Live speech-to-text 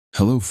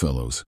Hello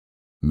fellows,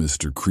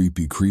 Mr.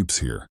 Creepy Creeps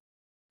here.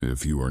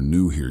 If you are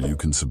new here, you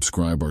can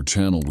subscribe our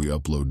channel. We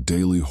upload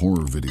daily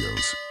horror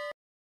videos.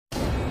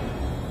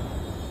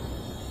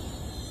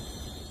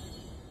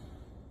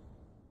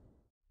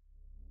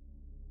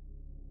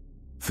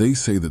 They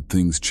say that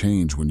things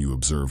change when you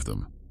observe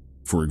them.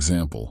 For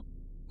example,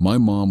 my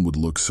mom would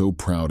look so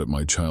proud at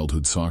my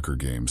childhood soccer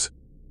games,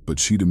 but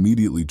she'd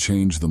immediately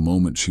change the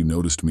moment she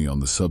noticed me on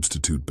the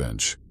substitute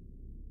bench.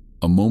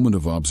 A moment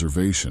of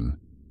observation,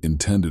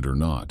 intended or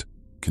not,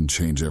 can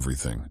change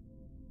everything.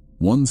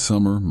 One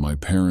summer, my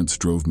parents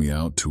drove me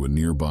out to a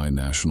nearby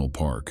national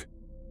park.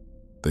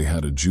 They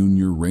had a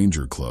junior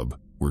ranger club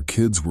where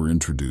kids were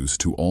introduced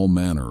to all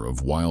manner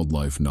of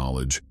wildlife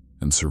knowledge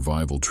and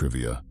survival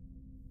trivia.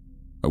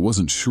 I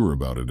wasn't sure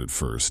about it at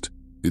first.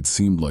 It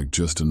seemed like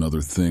just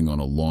another thing on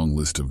a long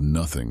list of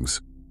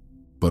nothings.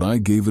 But I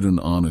gave it an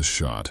honest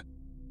shot.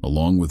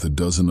 Along with a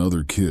dozen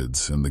other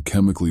kids and the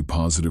chemically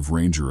positive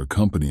ranger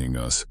accompanying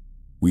us,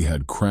 we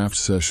had craft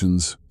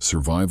sessions,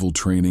 survival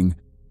training,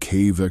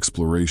 cave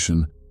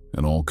exploration,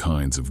 and all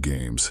kinds of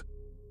games.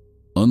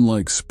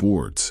 Unlike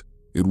sports,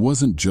 it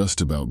wasn't just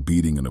about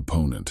beating an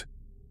opponent.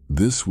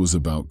 This was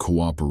about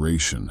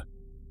cooperation,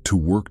 to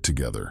work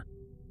together.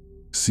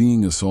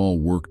 Seeing us all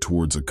work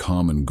towards a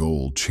common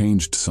goal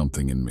changed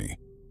something in me,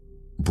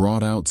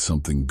 brought out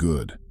something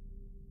good.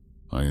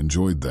 I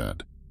enjoyed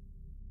that.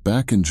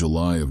 Back in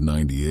July of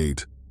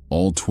 '98,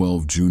 all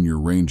 12 junior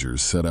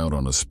rangers set out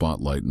on a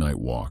spotlight night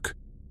walk.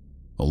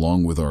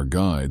 Along with our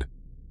guide,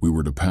 we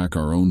were to pack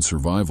our own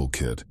survival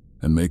kit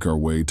and make our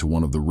way to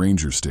one of the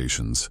ranger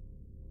stations.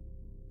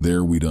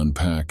 There we'd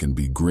unpack and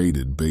be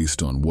graded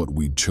based on what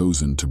we'd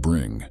chosen to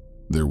bring.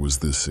 There was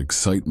this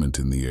excitement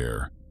in the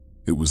air.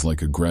 It was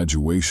like a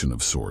graduation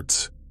of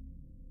sorts.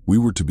 We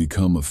were to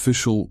become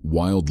official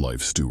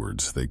wildlife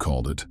stewards, they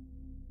called it.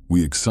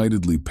 We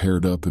excitedly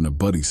paired up in a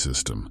buddy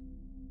system,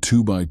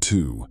 2 by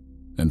 2,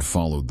 and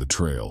followed the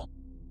trail.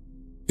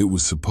 It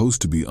was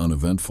supposed to be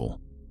uneventful.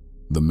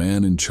 The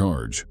man in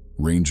charge,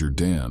 Ranger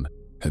Dan,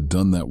 had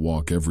done that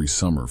walk every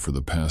summer for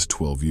the past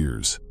 12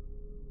 years.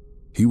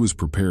 He was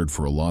prepared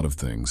for a lot of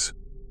things,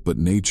 but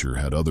nature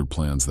had other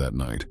plans that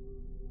night.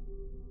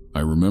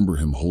 I remember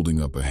him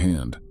holding up a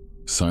hand,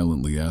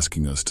 silently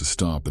asking us to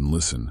stop and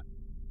listen.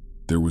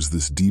 There was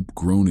this deep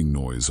groaning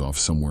noise off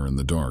somewhere in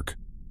the dark.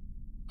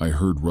 I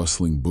heard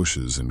rustling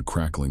bushes and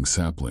crackling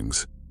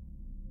saplings.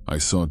 I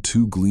saw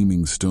 2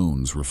 gleaming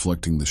stones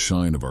reflecting the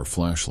shine of our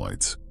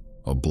flashlights,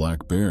 a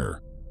black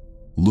bear.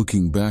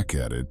 Looking back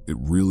at it, it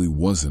really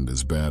wasn't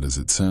as bad as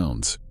it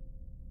sounds.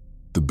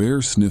 The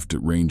bear sniffed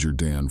at Ranger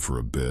Dan for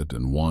a bit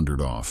and wandered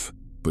off,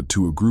 but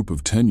to a group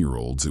of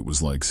 10-year-olds it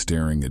was like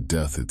staring at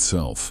death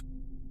itself.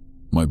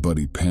 My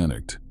buddy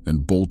panicked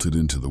and bolted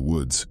into the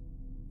woods.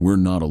 We're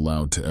not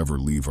allowed to ever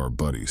leave our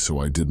buddy, so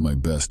I did my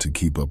best to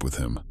keep up with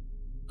him.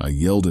 I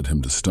yelled at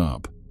him to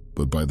stop,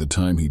 but by the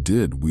time he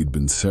did, we'd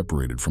been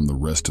separated from the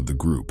rest of the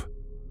group.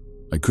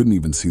 I couldn't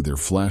even see their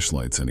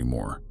flashlights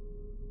anymore.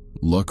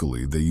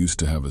 Luckily, they used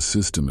to have a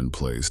system in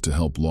place to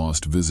help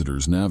lost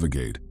visitors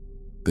navigate.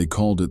 They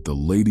called it the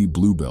Lady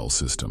Bluebell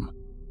system.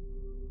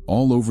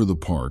 All over the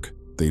park,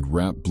 they'd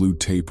wrap blue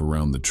tape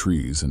around the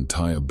trees and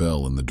tie a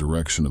bell in the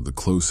direction of the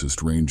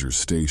closest ranger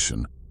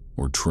station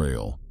or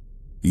trail.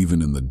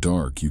 Even in the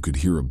dark, you could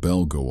hear a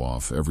bell go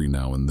off every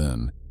now and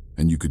then,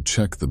 and you could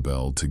check the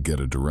bell to get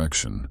a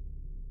direction.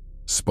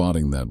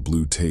 Spotting that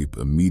blue tape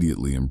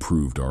immediately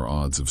improved our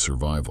odds of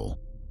survival.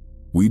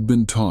 We'd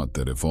been taught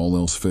that if all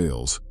else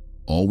fails,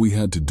 all we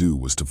had to do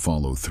was to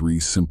follow 3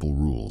 simple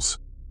rules.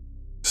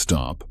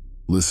 Stop,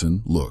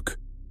 listen, look.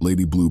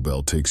 Lady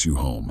Bluebell takes you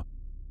home.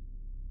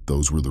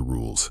 Those were the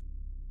rules.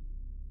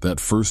 That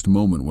first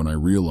moment when I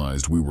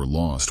realized we were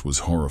lost was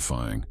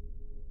horrifying.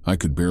 I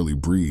could barely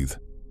breathe,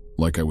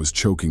 like I was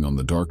choking on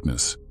the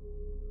darkness.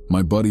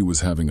 My buddy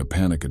was having a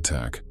panic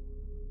attack,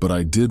 but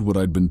I did what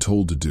I'd been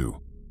told to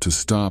do. To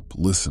stop,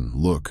 listen,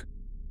 look.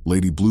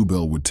 Lady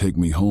Bluebell would take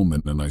me home,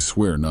 and I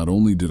swear not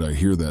only did I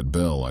hear that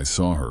bell, I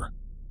saw her.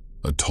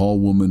 A tall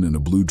woman in a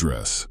blue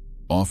dress,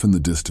 off in the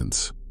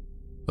distance.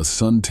 A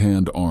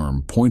sun-tanned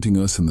arm pointing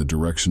us in the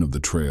direction of the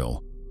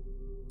trail.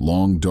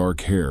 Long dark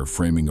hair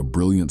framing a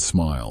brilliant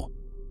smile.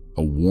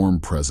 A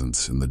warm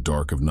presence in the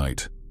dark of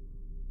night.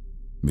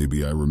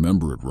 Maybe I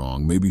remember it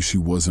wrong, maybe she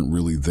wasn't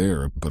really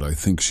there, but I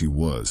think she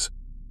was.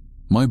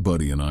 My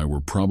buddy and I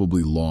were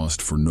probably lost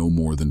for no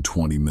more than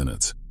 20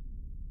 minutes.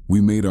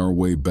 We made our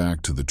way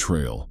back to the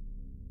trail.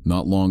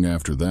 Not long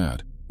after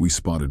that, we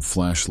spotted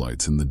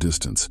flashlights in the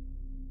distance.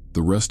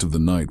 The rest of the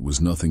night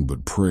was nothing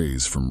but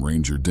praise from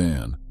Ranger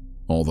Dan,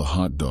 all the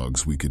hot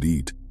dogs we could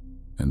eat,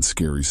 and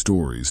scary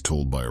stories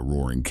told by a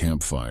roaring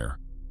campfire.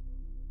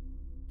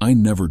 I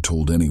never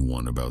told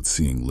anyone about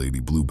seeing Lady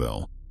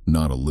Bluebell,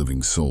 not a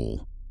living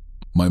soul.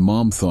 My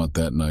mom thought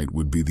that night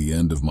would be the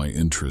end of my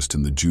interest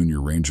in the Junior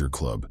Ranger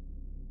Club,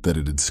 that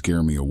it'd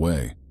scare me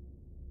away.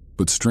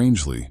 But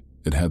strangely,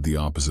 it had the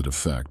opposite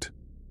effect.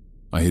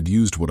 I had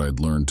used what I'd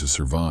learned to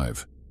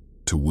survive,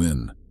 to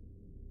win.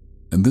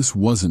 And this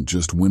wasn't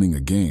just winning a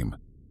game.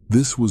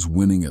 This was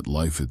winning at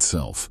life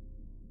itself.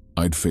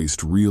 I'd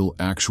faced real,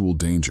 actual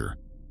danger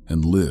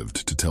and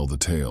lived to tell the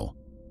tale.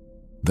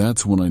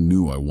 That's when I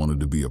knew I wanted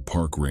to be a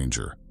park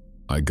ranger.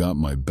 I got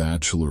my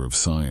Bachelor of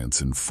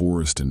Science in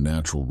Forest and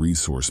Natural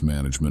Resource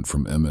Management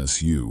from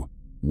MSU,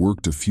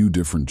 worked a few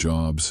different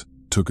jobs,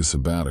 took a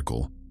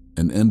sabbatical,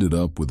 and ended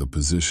up with a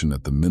position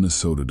at the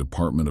Minnesota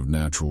Department of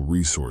Natural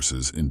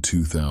Resources in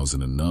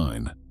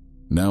 2009.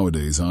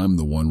 Nowadays, I'm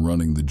the one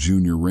running the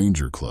Junior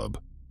Ranger Club.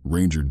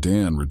 Ranger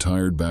Dan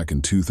retired back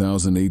in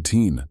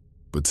 2018,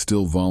 but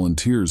still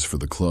volunteers for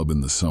the club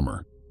in the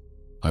summer.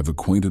 I've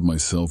acquainted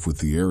myself with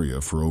the area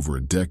for over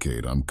a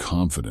decade. I'm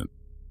confident.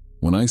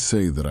 When I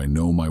say that I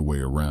know my way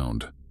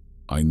around,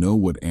 I know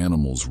what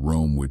animals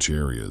roam which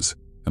areas,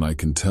 and I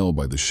can tell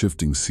by the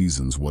shifting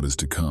seasons what is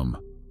to come.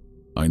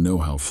 I know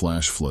how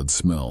flash floods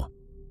smell,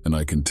 and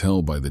I can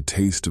tell by the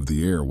taste of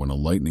the air when a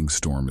lightning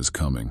storm is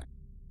coming.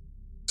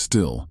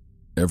 Still,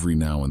 every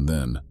now and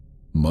then,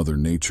 Mother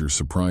Nature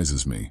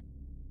surprises me,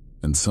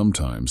 and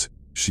sometimes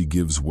she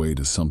gives way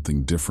to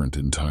something different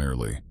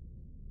entirely.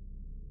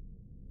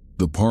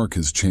 The park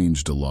has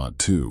changed a lot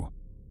too,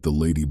 the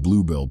Lady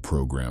Bluebell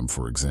program,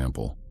 for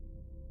example.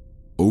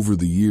 Over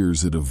the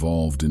years, it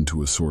evolved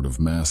into a sort of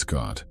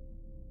mascot.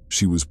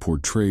 She was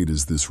portrayed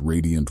as this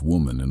radiant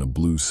woman in a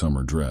blue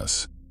summer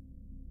dress.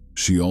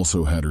 She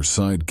also had her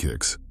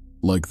sidekicks,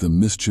 like the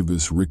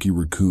mischievous Ricky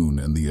Raccoon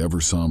and the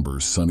ever-somber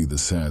Sunny the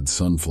Sad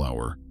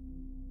Sunflower.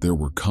 There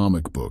were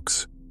comic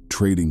books,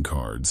 trading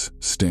cards,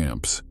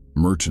 stamps,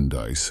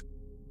 merchandise.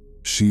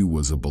 She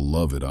was a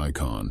beloved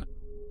icon.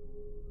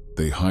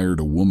 They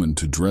hired a woman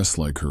to dress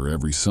like her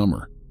every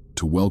summer,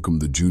 to welcome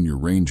the junior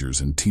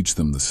rangers and teach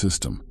them the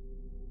system.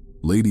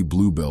 Lady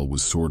Bluebell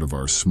was sort of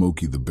our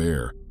Smokey the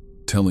Bear,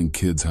 telling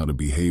kids how to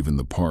behave in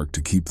the park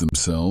to keep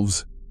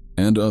themselves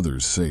and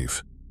others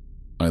safe.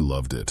 I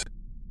loved it.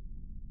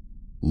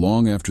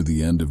 Long after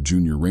the end of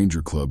Junior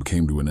Ranger Club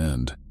came to an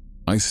end,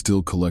 I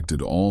still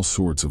collected all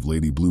sorts of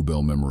Lady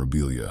Bluebell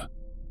memorabilia.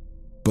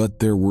 But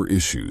there were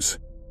issues.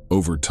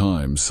 Over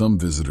time, some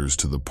visitors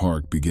to the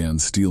park began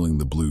stealing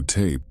the blue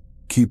tape,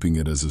 keeping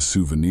it as a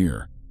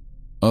souvenir.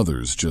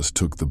 Others just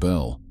took the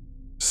bell.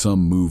 Some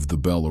moved the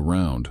bell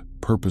around,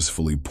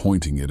 purposefully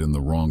pointing it in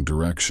the wrong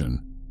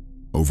direction.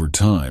 Over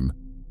time,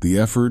 the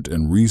effort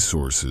and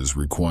resources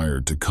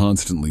required to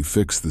constantly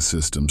fix the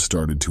system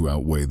started to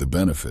outweigh the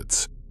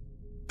benefits.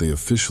 They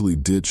officially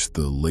ditched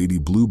the Lady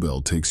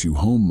Bluebell Takes You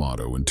Home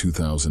motto in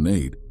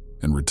 2008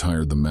 and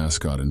retired the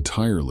mascot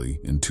entirely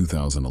in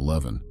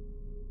 2011.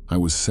 I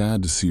was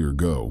sad to see her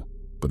go,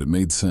 but it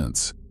made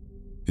sense.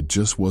 It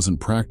just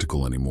wasn't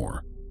practical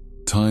anymore.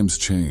 Times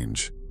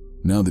change.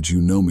 Now that you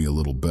know me a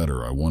little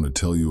better, I want to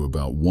tell you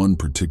about one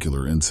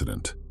particular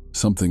incident,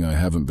 something I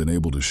haven't been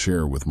able to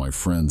share with my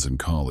friends and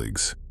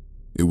colleagues.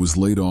 It was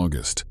late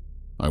August.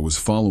 I was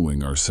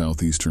following our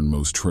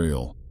southeasternmost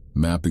trail,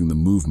 mapping the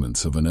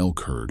movements of an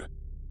elk herd.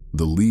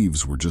 The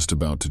leaves were just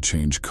about to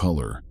change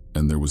color,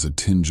 and there was a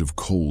tinge of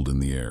cold in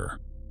the air.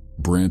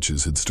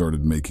 Branches had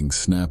started making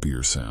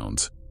snappier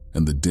sounds,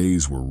 and the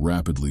days were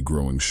rapidly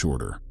growing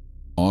shorter.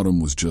 Autumn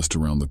was just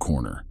around the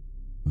corner.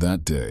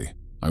 That day,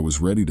 I was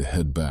ready to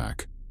head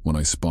back when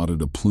I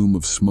spotted a plume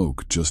of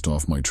smoke just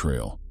off my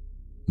trail.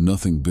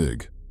 Nothing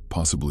big,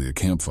 possibly a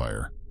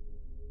campfire.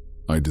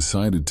 I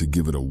decided to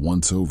give it a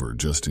once-over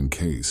just in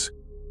case.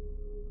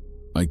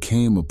 I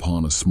came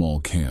upon a small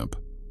camp,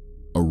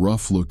 a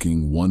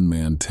rough-looking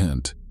one-man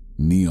tent,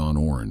 neon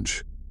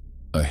orange,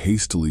 a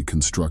hastily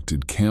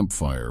constructed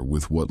campfire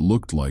with what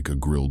looked like a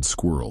grilled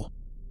squirrel.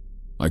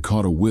 I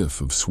caught a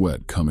whiff of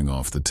sweat coming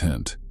off the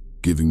tent,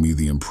 giving me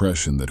the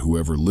impression that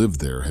whoever lived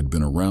there had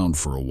been around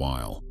for a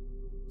while.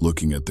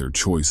 Looking at their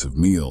choice of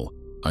meal,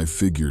 I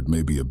figured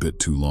maybe a bit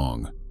too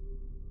long.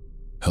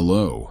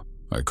 "Hello,"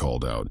 I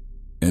called out.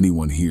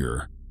 "Anyone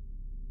here?"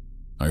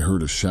 I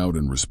heard a shout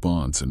in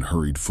response and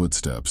hurried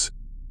footsteps,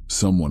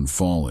 someone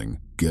falling,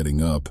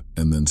 getting up,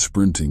 and then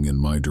sprinting in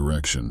my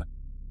direction.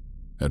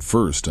 At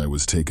first, I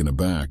was taken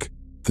aback,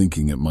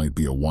 thinking it might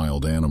be a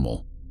wild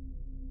animal.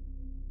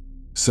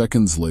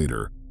 Seconds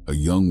later, a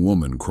young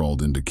woman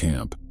crawled into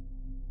camp.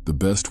 The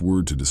best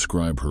word to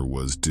describe her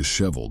was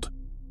disheveled.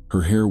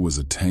 Her hair was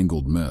a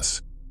tangled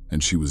mess,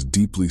 and she was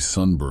deeply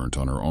sunburnt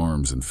on her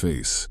arms and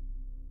face.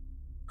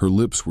 Her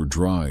lips were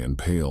dry and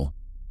pale,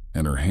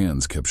 and her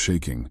hands kept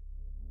shaking.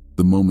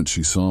 The moment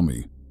she saw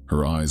me,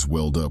 her eyes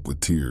welled up with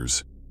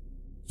tears.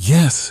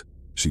 "Yes!"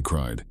 she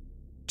cried.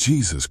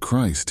 "Jesus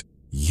Christ,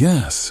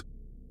 yes!"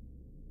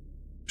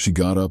 She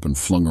got up and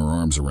flung her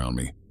arms around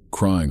me,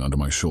 crying onto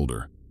my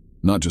shoulder.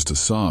 Not just a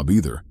sob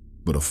either,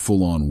 but a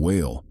full-on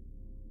wail.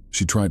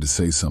 She tried to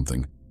say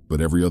something,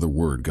 but every other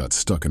word got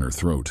stuck in her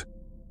throat.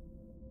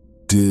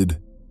 Did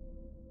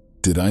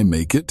I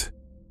make it?"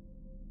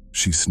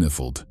 she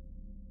sniffled.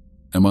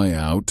 "Am I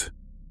out?"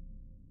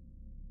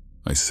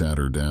 I sat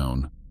her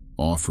down,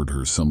 offered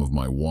her some of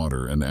my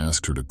water, and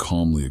asked her to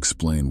calmly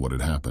explain what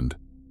had happened.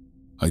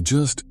 "I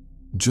just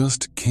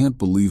can't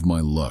believe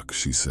my luck,"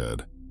 she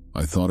said.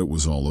 "I thought it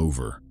was all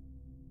over."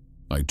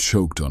 I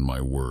choked on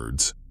my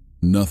words.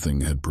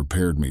 Nothing had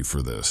prepared me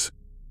for this.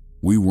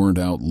 We weren't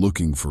out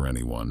looking for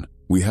anyone.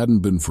 We hadn't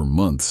been for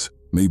months,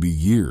 maybe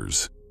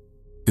years.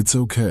 "It's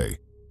okay,"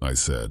 I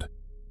said.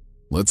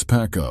 "Let's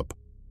pack up.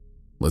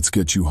 Let's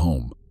get you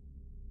home."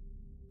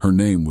 Her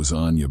name was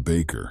Anya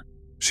Baker.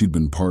 She'd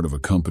been part of a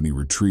company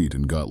retreat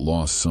and got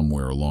lost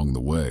somewhere along the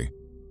way.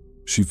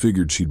 She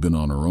figured she'd been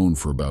on her own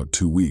for about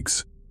 2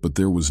 weeks, but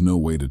there was no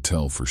way to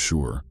tell for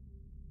sure.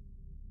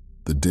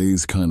 "The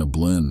days kind of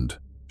blend,"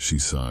 she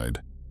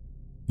sighed.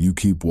 "You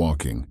keep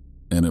walking,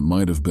 and it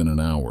might have been an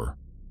hour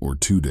or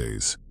 2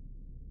 days.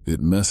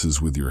 It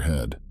messes with your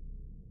head."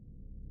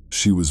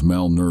 She was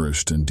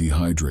malnourished and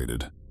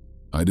dehydrated.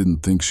 I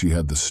didn't think she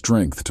had the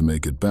strength to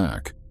make it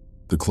back.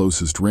 The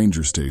closest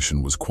ranger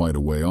station was quite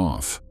a way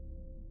off.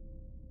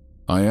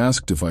 I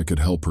asked if I could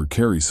help her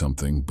carry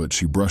something, but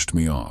she brushed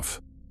me off.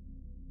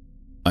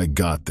 "I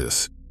got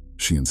this,"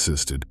 she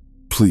insisted.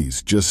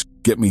 "Please, just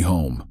get me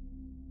home."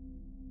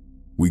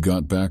 We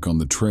got back on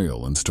the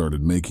trail and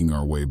started making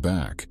our way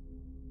back.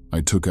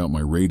 I took out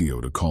my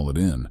radio to call it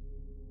in.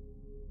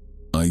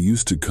 "I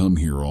used to come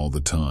here all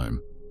the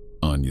time,"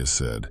 Anya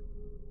said.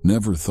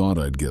 "Never thought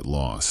I'd get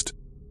lost."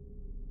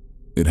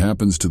 "It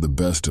happens to the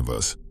best of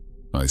us,"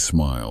 I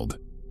smiled.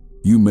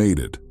 "You made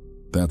it.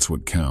 That's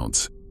what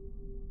counts."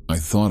 I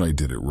thought I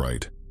did it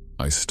right.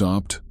 I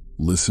stopped,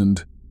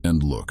 listened,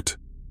 and looked.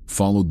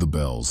 Followed the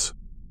bells.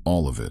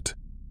 All of it.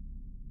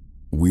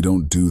 We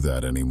don't do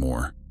that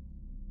anymore.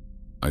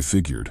 I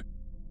figured.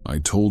 I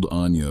told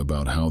Anya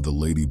about how the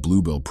Lady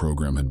Bluebell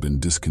program had been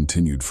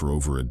discontinued for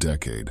over a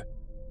decade.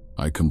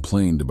 I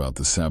complained about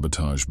the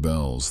sabotage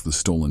bells, the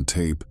stolen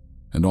tape,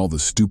 and all the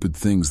stupid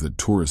things that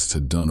tourists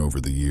had done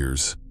over the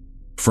years.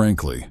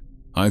 Frankly,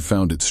 I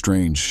found it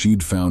strange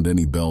she'd found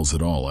any bells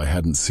at all. I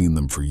hadn't seen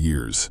them for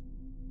years.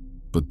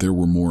 But there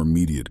were more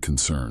immediate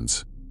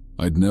concerns.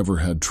 I'd never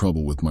had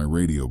trouble with my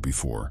radio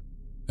before,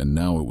 and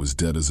now it was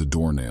dead as a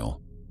doornail.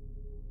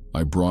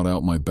 I brought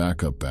out my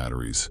backup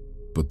batteries,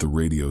 but the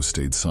radio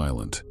stayed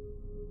silent.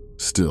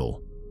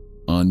 Still,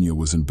 Anya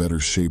was in better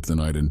shape than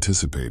I'd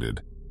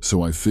anticipated,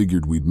 so I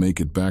figured we'd make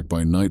it back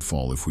by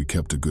nightfall if we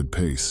kept a good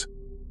pace.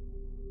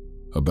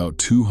 About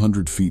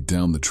 200 feet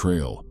down the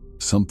trail,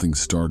 something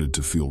started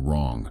to feel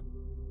wrong.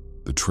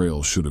 The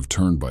trail should have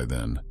turned by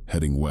then,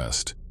 heading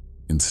west.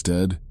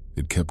 Instead,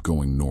 it kept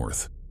going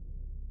north.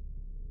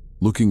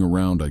 Looking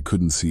around, I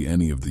couldn't see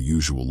any of the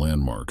usual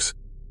landmarks.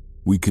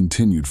 We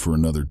continued for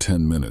another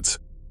 10 minutes,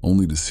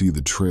 only to see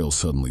the trail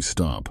suddenly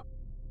stop.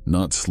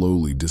 Not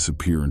slowly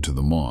disappear into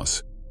the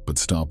moss, but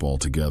stop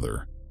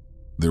altogether.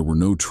 There were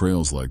no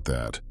trails like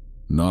that,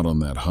 not on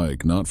that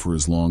hike, not for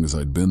as long as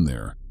I'd been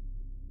there.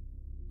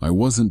 I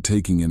wasn't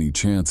taking any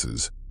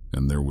chances,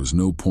 and there was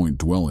no point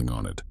dwelling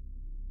on it.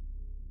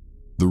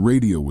 The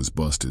radio was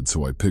busted,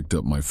 so I picked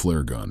up my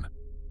flare gun.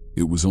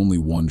 It was only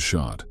one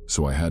shot,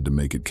 so I had to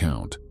make it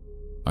count.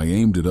 I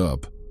aimed it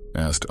up,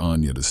 asked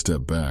Anya to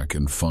step back,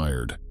 and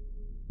fired.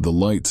 The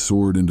light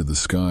soared into the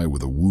sky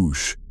with a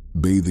whoosh,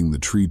 bathing the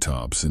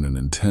treetops in an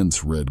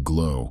intense red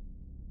glow.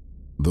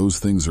 Those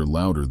things are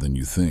louder than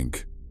you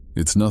think.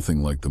 It's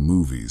nothing like the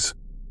movies.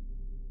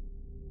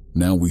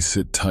 "Now we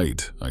sit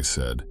tight," I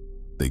said.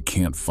 "They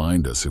can't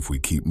find us if we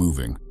keep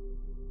moving."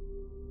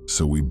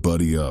 "So we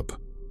buddy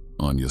up,"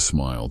 Anya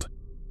smiled.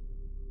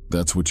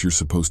 "That's what you're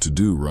supposed to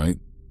do, right?"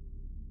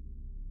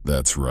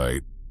 "That's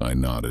right," I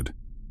nodded.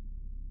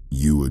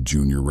 "You a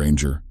junior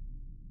ranger?"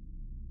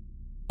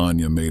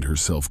 Anya made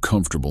herself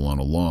comfortable on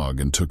a log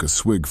and took a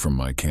swig from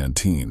my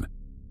canteen.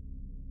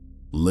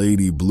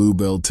 "Lady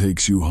Bluebell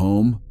takes you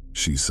home?"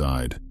 she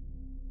sighed.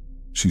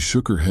 She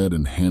shook her head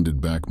and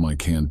handed back my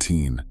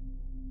canteen.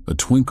 A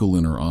twinkle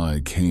in her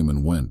eye came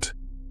and went.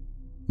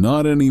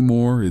 "Not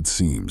anymore, it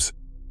seems."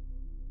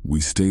 We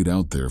stayed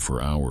out there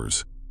for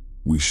hours.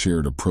 We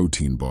shared a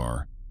protein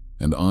bar,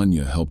 and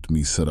Anya helped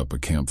me set up a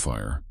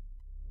campfire.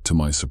 To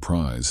my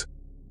surprise,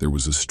 there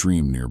was a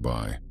stream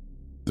nearby.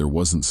 There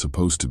wasn't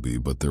supposed to be,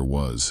 but there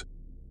was.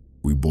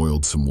 We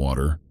boiled some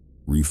water,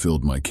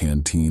 refilled my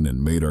canteen,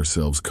 and made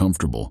ourselves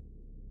comfortable.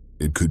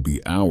 It could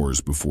be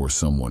hours before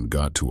someone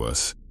got to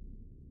us.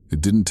 It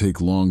didn't take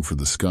long for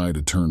the sky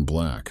to turn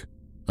black.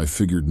 I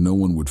figured no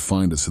one would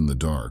find us in the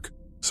dark,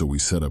 so we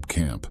set up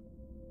camp.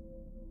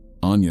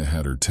 Anya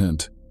had her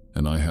tent,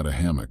 and I had a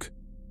hammock.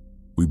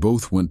 We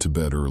both went to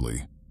bed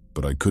early,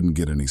 but I couldn't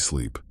get any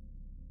sleep.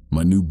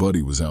 My new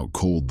buddy was out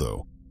cold,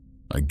 though.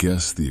 I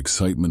guess the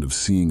excitement of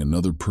seeing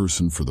another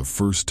person for the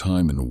first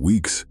time in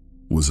weeks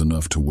was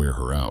enough to wear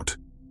her out.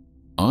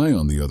 I,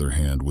 on the other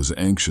hand, was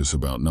anxious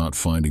about not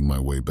finding my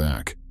way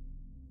back.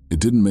 It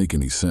didn't make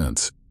any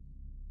sense.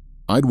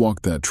 I'd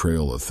walked that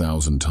trail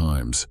 1,000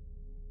 times.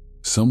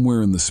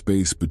 Somewhere in the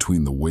space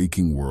between the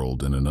waking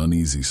world and an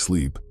uneasy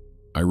sleep,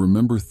 I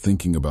remember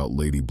thinking about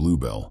Lady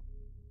Bluebell.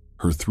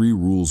 Her 3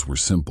 rules were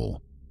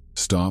simple: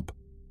 stop,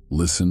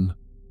 listen,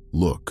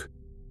 look.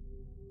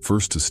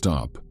 First, to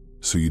stop,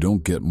 so you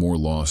don't get more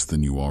lost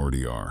than you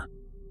already are.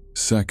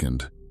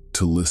 Second,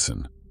 to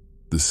listen.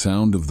 The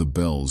sound of the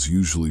bells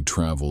usually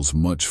travels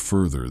much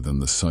further than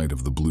the sight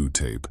of the blue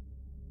tape.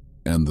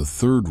 And the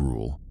third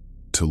rule,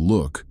 To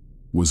look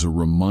was a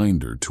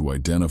reminder to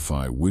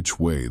identify which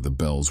way the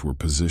bells were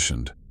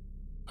positioned.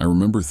 I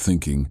remember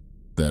thinking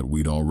that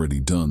we'd already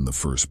done the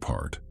first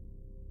part.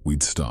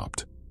 We'd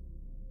stopped.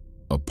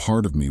 A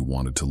part of me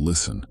wanted to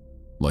listen,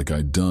 like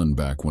I'd done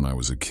back when I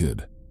was a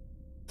kid,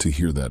 to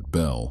hear that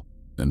bell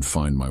and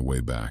find my way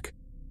back.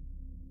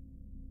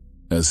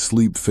 As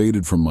sleep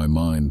faded from my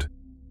mind,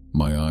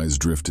 my eyes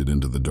drifted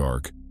into the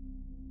dark.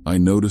 I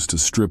noticed a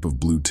strip of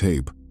blue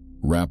tape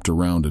wrapped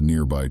around a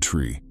nearby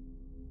tree.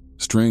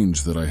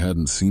 Strange that I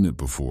hadn't seen it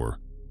before.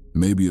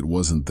 Maybe it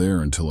wasn't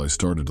there until I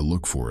started to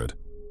look for it.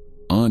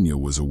 Anya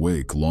was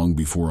awake long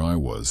before I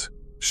was.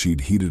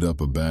 She'd heated up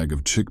a bag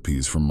of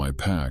chickpeas from my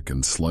pack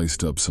and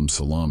sliced up some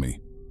salami.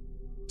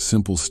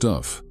 Simple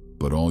stuff,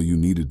 but all you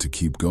needed to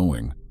keep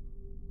going.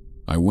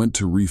 I went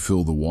to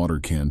refill the water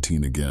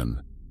canteen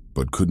again,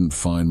 but couldn't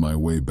find my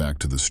way back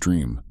to the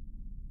stream.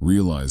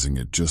 Realizing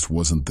it just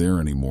wasn't there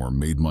anymore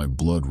made my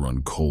blood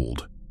run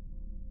cold.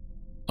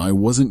 I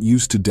wasn't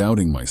used to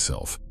doubting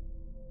myself.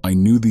 I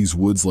knew these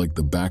woods like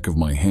the back of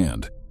my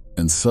hand,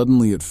 and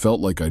suddenly it felt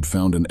like I'd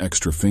found an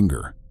extra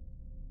finger.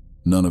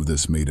 None of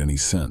this made any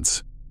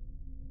sense.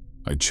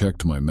 I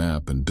checked my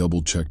map and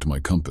double-checked my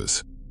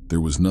compass. There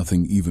was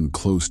nothing even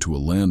close to a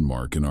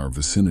landmark in our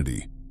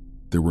vicinity.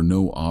 There were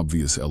no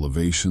obvious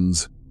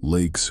elevations,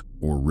 lakes,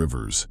 or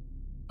rivers.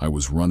 I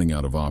was running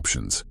out of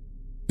options.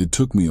 It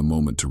took me a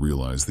moment to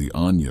realize the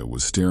Anya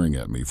was staring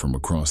at me from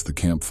across the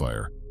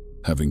campfire,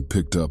 having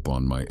picked up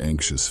on my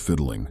anxious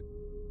fiddling.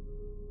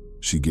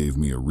 She gave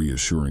me a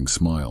reassuring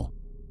smile.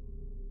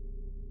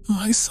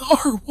 "I saw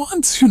her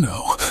once, you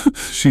know,"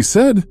 she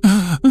said,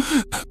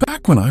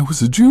 "back when I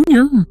was a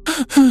junior."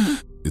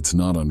 "It's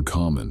not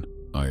uncommon,"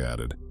 I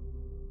added.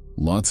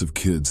 "Lots of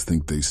kids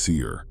think they see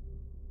her.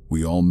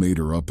 We all made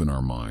her up in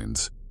our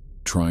minds,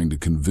 trying to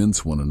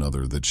convince one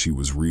another that she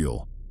was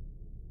real."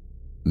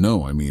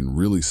 "No, I mean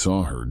really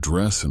saw her,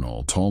 dress and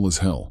all, tall as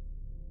hell."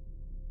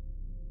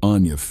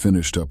 Anya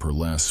finished up her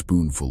last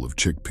spoonful of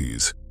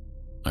chickpeas.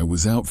 "I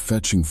was out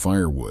fetching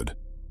firewood.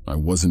 I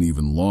wasn't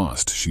even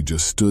lost, she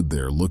just stood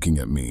there looking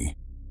at me."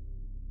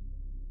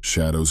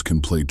 "Shadows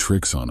can play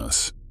tricks on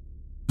us."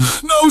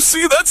 "No,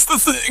 see, that's the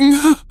thing,"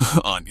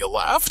 Anya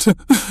laughed.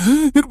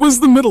 "It was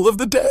the middle of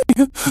the day."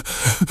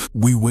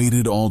 We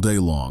waited all day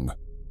long,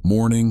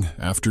 morning,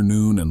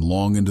 afternoon, and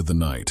long into the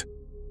night.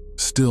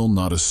 Still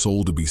not a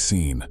soul to be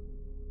seen.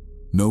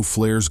 No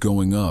flares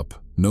going up,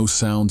 no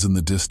sounds in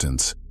the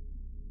distance.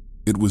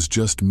 It was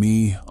just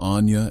me,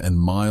 Anya, and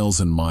miles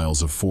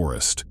of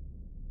forest.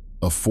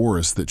 A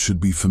forest that should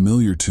be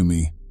familiar to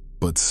me,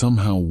 but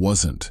somehow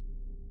wasn't.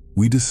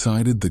 We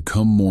decided that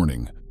come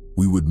morning,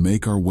 we would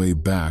make our way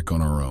back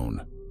on our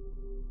own.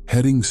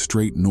 Heading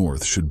straight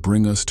north should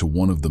bring us to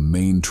one of the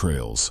main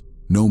trails,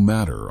 no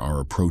matter our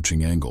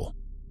approaching angle.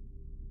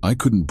 I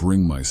couldn't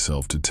bring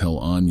myself to tell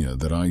Anya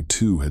that I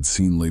too had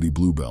seen Lady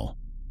Bluebell.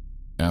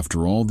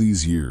 After all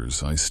these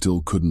years, I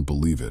still couldn't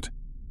believe it,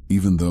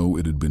 even though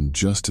it had been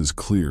just as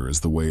clear as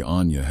the way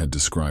Anya had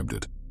described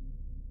it.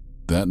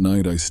 That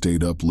night I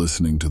stayed up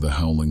listening to the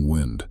howling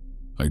wind.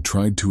 I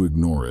tried to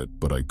ignore it,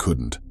 but I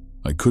couldn't.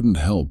 I couldn't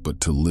help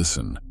but to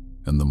listen,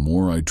 and the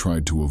more I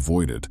tried to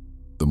avoid it,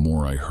 the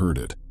more I heard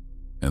it.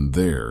 And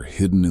there,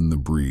 hidden in the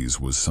breeze,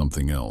 was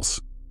something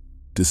else.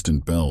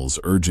 Distant bells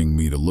urging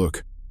me to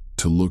look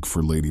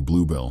for Lady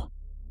Bluebell.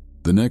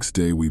 The next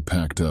day we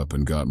packed up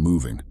and got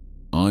moving.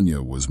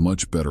 Anya was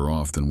much better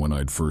off than when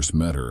I'd first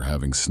met her,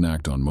 having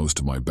snacked on most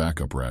of my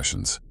backup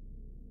rations.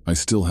 I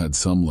still had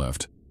some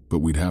left, but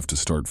we'd have to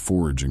start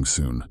foraging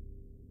soon.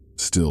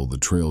 Still, the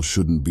trail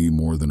shouldn't be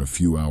more than a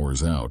few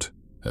hours out,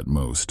 at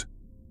most.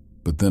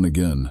 But then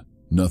again,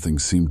 nothing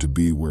seemed to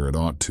be where it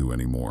ought to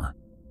anymore.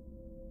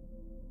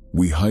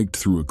 We hiked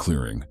through a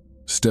clearing,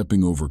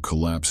 stepping over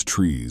collapsed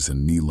trees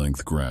and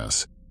knee-length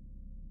grass.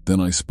 Then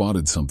I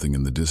spotted something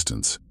in the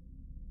distance.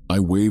 I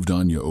waved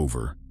Anya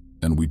over,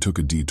 and we took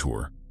a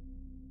detour.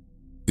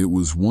 It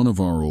was one of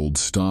our old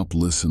stop,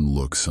 listen,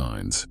 look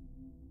signs.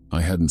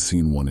 I hadn't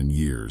seen one in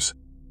years.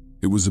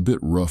 It was a bit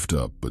roughed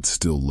up, but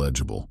still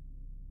legible.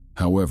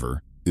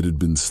 However, it had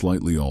been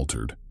slightly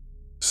altered.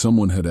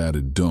 Someone had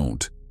added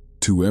 "don't"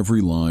 to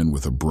every line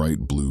with a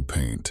bright blue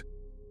paint.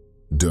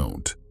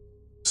 Don't.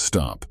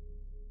 Stop.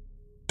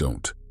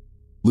 Don't.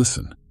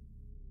 Listen.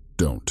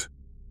 Don't.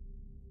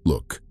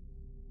 Look.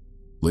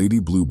 Lady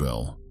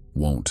Bluebell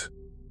won't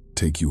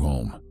take you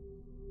home.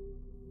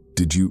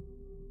 Did you?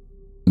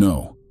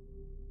 No.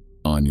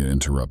 Anya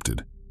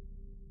interrupted.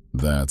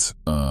 That's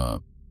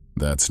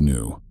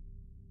new.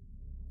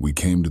 We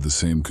came to the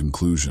same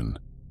conclusion.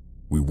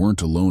 We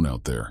weren't alone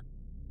out there.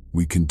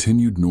 We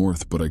continued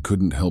north, but I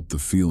couldn't help the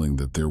feeling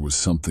that there was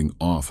something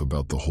off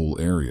about the whole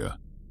area.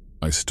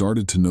 I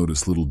started to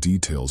notice little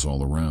details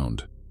all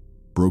around.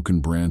 Broken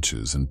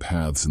branches and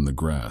paths in the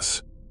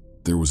grass.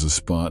 There was a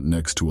spot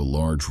next to a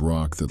large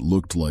rock that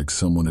looked like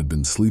someone had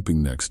been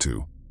sleeping next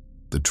to.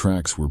 The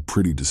tracks were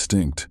pretty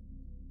distinct.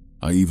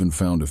 I even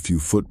found a few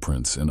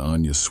footprints, and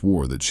Anya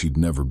swore that she'd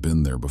never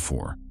been there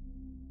before.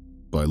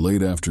 By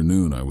late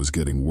afternoon, I was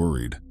getting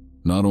worried.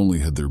 Not only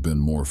had there been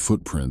more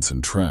footprints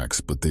and tracks,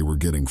 but they were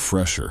getting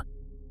fresher.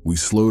 We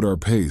slowed our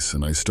pace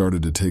and I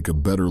started to take a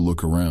better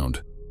look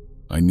around.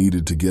 I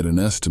needed to get an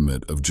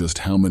estimate of just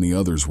how many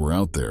others were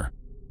out there.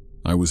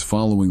 I was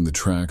following the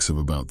tracks of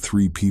about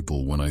 3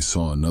 people when I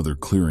saw another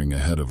clearing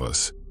ahead of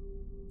us.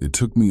 It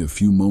took me a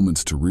few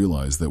moments to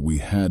realize that we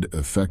had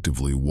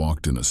effectively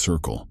walked in a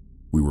circle.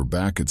 We were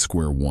back at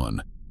square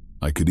one.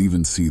 I could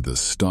even see the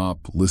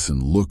stop,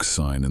 listen, look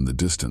sign in the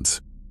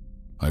distance.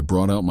 I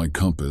brought out my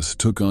compass,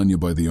 took Anya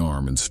by the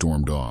arm, and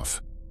stormed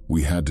off.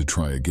 We had to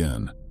try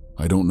again.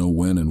 I don't know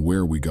when and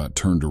where we got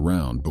turned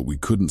around, but we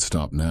couldn't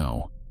stop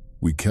now.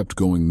 We kept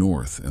going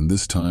north, and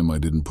this time I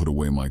didn't put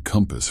away my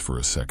compass for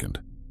a second.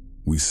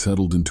 We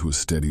settled into a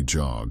steady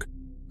jog,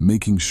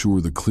 making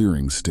sure the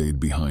clearing stayed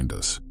behind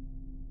us.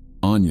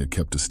 Anya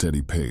kept a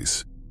steady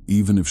pace,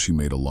 even if she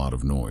made a lot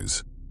of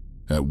noise.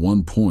 At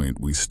one point,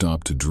 we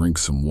stopped to drink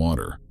some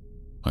water.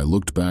 I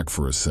looked back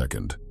for a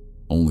second,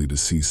 only to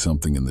see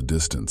something in the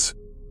distance.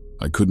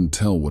 I couldn't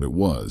tell what it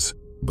was,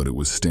 but it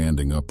was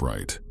standing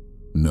upright.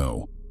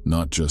 No,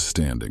 not just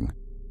standing,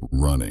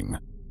 running.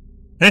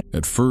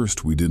 At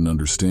first, we didn't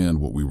understand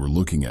what we were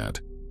looking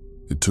at.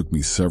 It took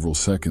me several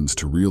seconds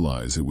to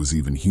realize it was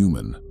even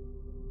human.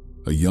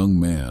 A young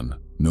man,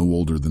 no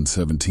older than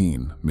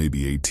 17,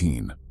 maybe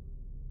 18.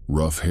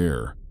 Rough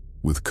hair,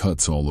 with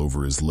cuts all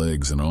over his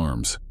legs and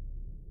arms.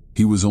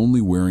 He was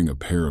only wearing a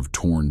pair of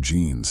torn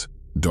jeans,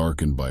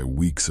 darkened by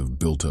weeks of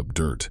built-up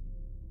dirt.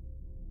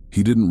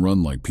 He didn't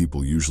run like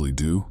people usually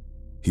do.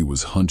 He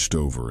was hunched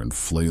over and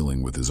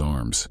flailing with his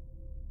arms.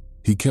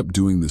 He kept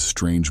doing this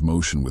strange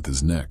motion with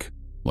his neck,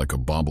 like a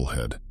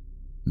bobblehead,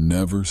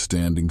 never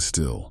standing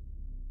still.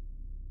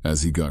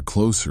 As he got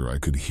closer, I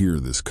could hear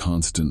this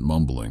constant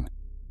mumbling,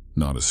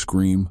 not a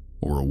scream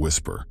or a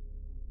whisper.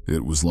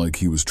 It was like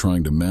he was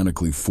trying to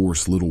manically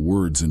force little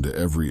words into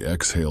every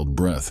exhaled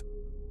breath.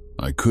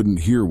 I couldn't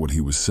hear what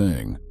he was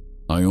saying.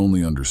 I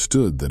only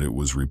understood that it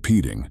was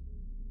repeating.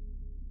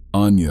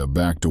 Anya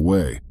backed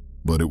away,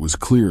 but it was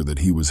clear that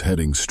he was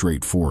heading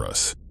straight for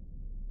us.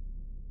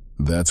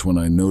 That's when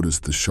I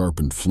noticed the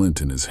sharpened flint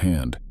in his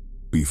hand.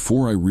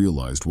 Before I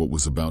realized what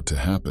was about to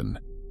happen,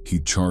 he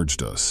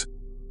charged us.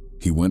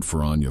 He went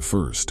for Anya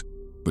first,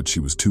 but she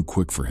was too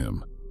quick for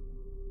him.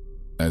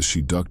 As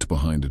she ducked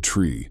behind a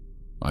tree,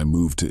 I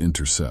moved to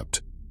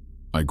intercept.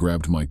 I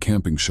grabbed my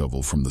camping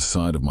shovel from the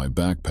side of my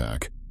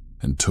backpack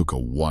and took a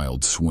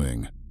wild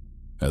swing.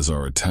 As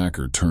our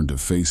attacker turned to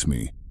face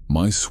me,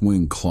 my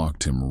swing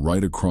clocked him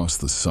right across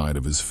the side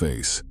of his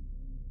face.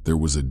 There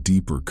was a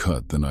deeper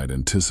cut than I'd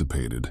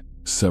anticipated,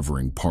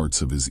 severing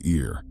parts of his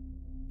ear.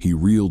 He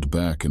reeled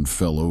back and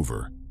fell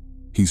over.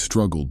 He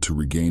struggled to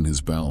regain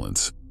his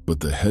balance, but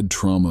the head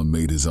trauma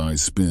made his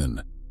eyes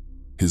spin.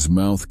 His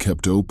mouth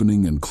kept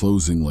opening and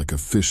closing like a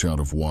fish out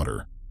of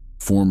water,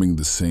 forming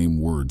the same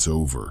words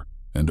over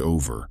and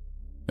over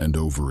and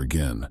over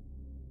again.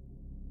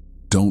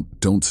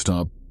 Don't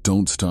stop,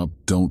 don't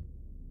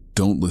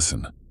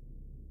listen.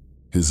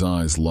 His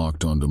eyes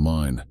locked onto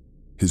mine.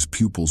 His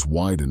pupils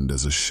widened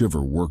as a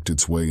shiver worked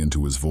its way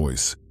into his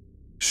voice.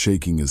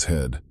 Shaking his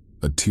head,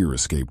 a tear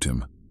escaped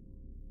him.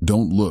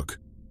 Don't look,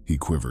 he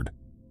quivered.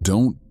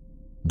 Don't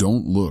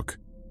look.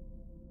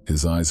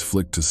 His eyes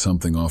flicked to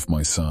something off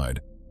my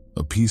side,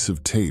 a piece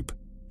of tape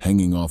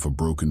hanging off a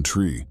broken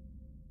tree.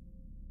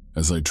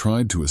 As I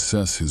tried to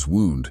assess his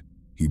wound,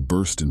 he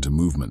burst into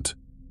movement.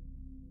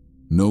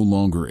 No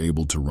longer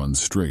able to run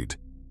straight,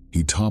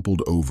 he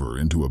toppled over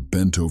into a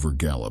bent-over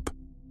gallop,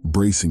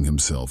 bracing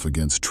himself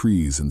against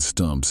trees and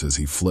stumps as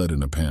he fled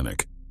in a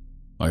panic.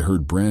 I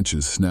heard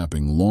branches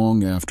snapping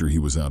long after he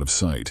was out of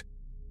sight.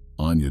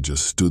 Anya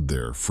just stood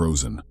there,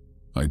 frozen.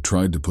 I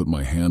tried to put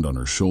my hand on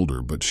her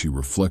shoulder, but she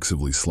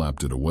reflexively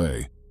slapped it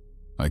away.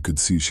 I could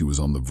see she was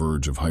on the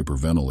verge of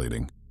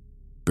hyperventilating,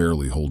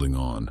 barely holding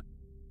on.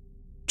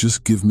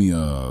 Just give me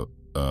a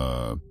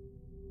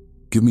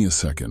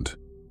second,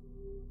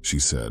 she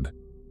said.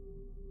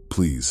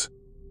 Please.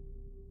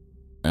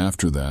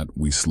 After that,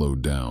 we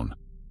slowed down.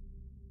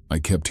 I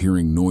kept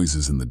hearing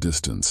noises in the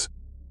distance,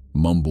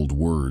 mumbled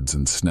words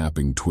and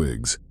snapping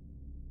twigs,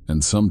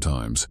 and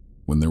sometimes,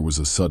 when there was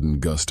a sudden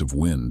gust of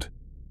wind,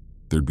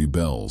 there'd be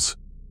bells,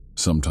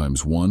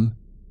 sometimes one,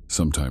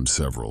 sometimes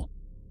several.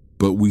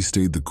 But we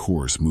stayed the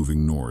course,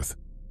 moving north.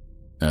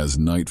 As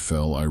night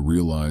fell, I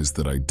realized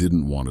that I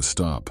didn't want to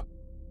stop.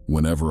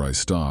 Whenever I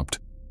stopped,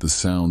 the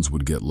sounds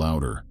would get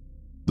louder.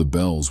 The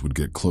bells would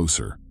get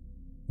closer.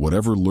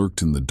 Whatever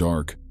lurked in the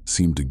dark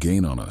seemed to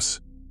gain on us.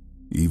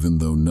 Even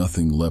though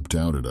nothing leapt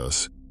out at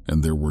us,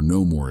 and there were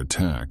no more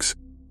attacks,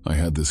 I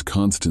had this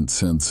constant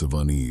sense of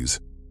unease,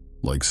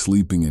 like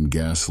sleeping in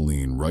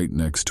gasoline right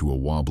next to a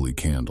wobbly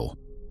candle.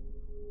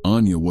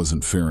 Anya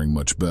wasn't faring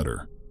much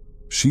better.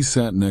 She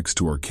sat next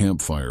to our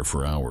campfire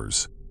for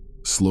hours,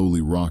 slowly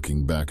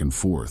rocking back and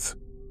forth.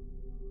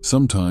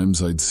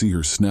 Sometimes I'd see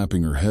her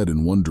snapping her head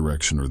in one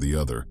direction or the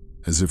other,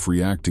 as if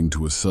reacting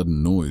to a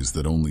sudden noise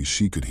that only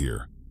she could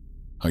hear.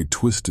 I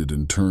twisted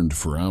and turned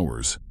for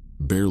hours,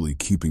 barely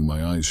keeping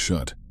my eyes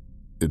shut.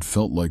 It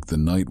felt like the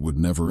night would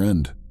never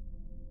end.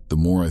 The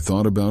more I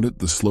thought about it,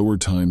 the slower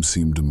time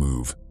seemed to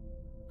move.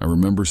 I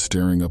remember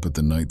staring up at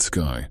the night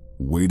sky,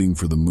 waiting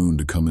for the moon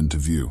to come into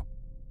view.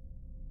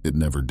 It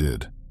never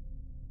did.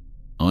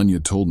 Anya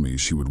told me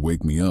she would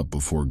wake me up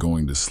before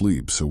going to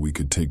sleep so we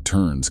could take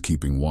turns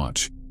keeping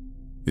watch.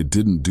 It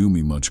didn't do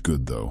me much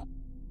good, though.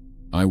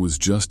 I was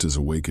just as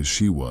awake as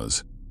she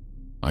was.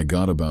 I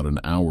got about an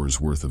hour's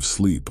worth of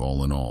sleep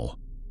all in all.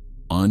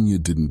 Anya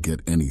didn't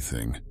get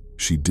anything.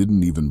 She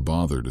didn't even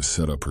bother to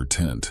set up her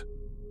tent.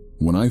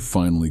 When I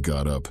finally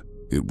got up,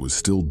 it was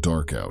still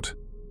dark out.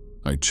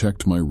 I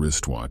checked my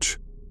wristwatch,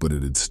 but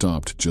it had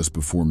stopped just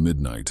before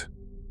midnight.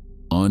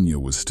 Anya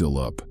was still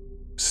up,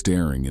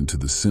 staring into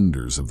the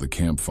cinders of the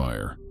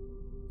campfire.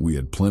 We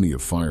had plenty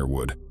of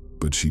firewood,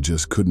 but she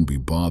just couldn't be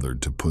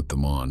bothered to put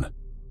them on.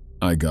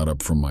 I got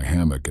up from my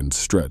hammock and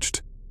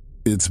stretched.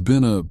 It's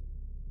been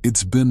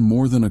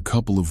more than a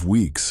couple of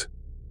weeks,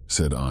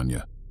 said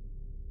Anya.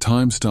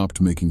 Time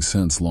stopped making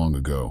sense long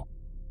ago.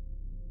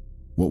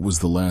 What was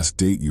the last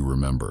date you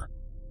remember?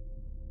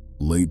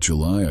 Late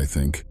July, I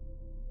think.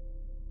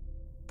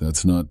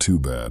 That's not too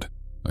bad,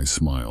 I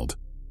smiled.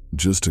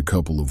 Just a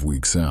couple of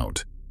weeks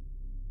out.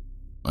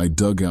 I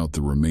dug out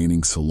the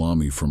remaining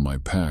salami from my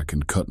pack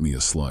and cut me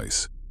a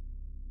slice.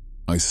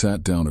 I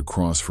sat down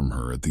across from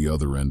her at the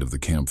other end of the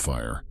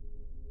campfire.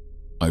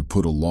 I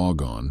put a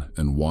log on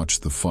and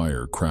watched the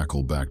fire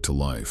crackle back to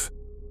life.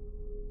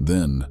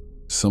 Then,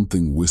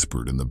 something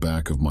whispered in the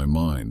back of my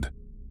mind,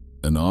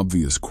 an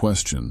obvious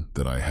question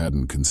that I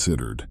hadn't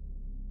considered.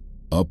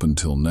 Up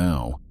until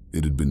now,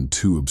 it had been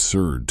too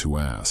absurd to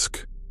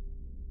ask.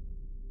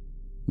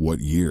 What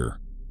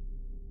year?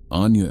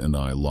 Anya and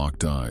I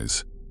locked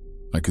eyes.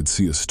 I could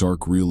see a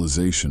stark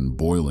realization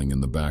boiling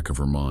in the back of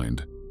her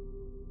mind.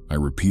 I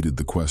repeated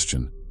the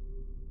question.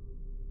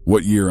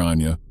 What year,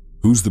 Anya?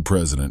 Who's the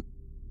president?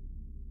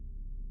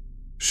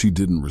 She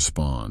didn't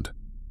respond.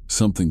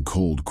 Something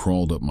cold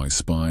crawled up my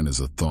spine as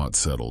a thought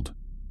settled.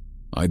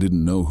 I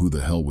didn't know who the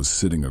hell was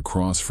sitting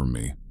across from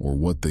me or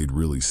what they'd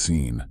really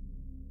seen.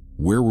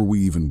 Where were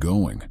we even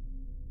going?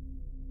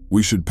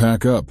 We should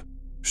pack up,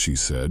 she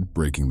said,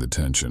 breaking the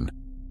tension.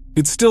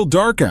 It's still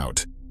dark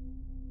out.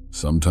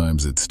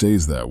 Sometimes it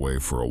stays that way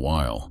for a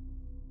while.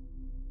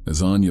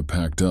 As Anya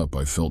packed up,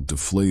 I felt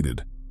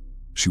deflated.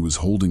 She was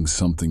holding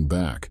something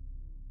back.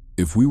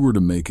 If we were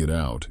to make it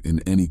out in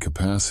any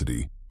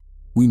capacity,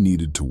 we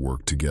needed to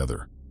work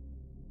together.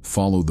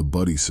 Follow the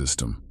buddy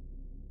system.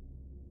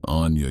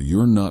 Anya,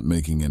 you're not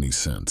making any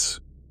sense.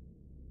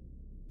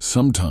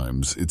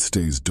 Sometimes it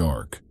stays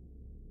dark.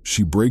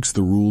 She breaks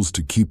the rules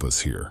to keep us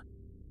here.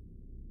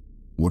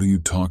 What are you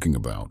talking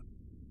about?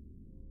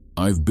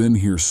 I've been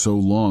here so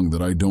long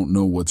that I don't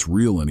know what's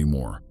real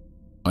anymore.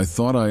 I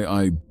thought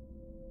I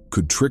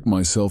could trick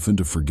myself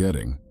into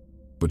forgetting,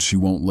 but she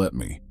won't let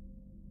me.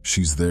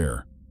 She's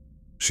there.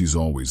 She's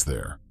always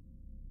there.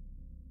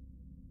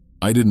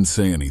 I didn't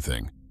say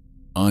anything.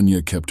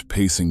 Anya kept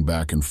pacing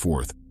back and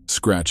forth,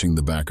 scratching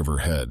the back of her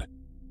head.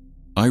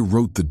 I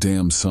wrote the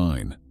damn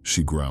sign,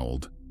 she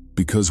growled,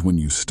 because when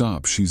you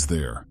stop, she's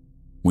there.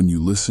 When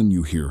you listen,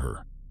 you hear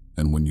her.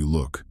 And when you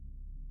look.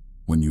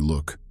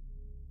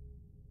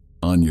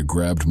 Anya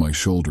grabbed my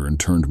shoulder and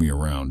turned me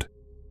around.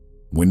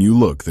 When you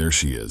look, there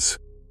she is.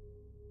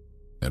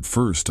 At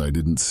first, I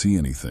didn't see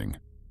anything.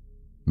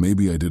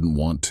 Maybe I didn't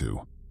want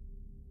to.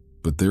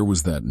 But there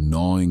was that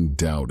gnawing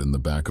doubt in the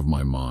back of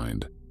my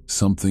mind,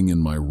 something in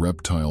my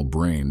reptile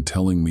brain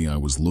telling me I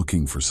was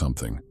looking for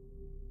something.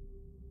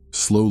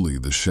 Slowly,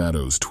 the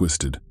shadows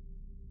twisted.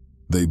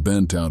 They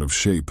bent out of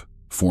shape,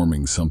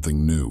 forming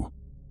something new.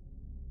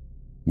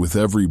 With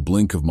every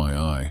blink of my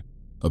eye,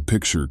 a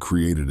picture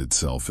created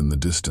itself in the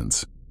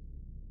distance.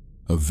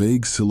 A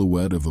vague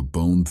silhouette of a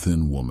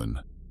bone-thin woman,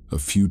 a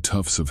few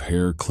tufts of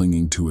hair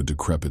clinging to a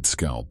decrepit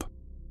scalp,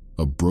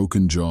 a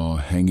broken jaw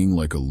hanging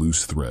like a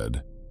loose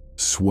thread,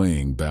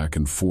 swaying back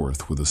and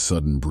forth with a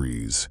sudden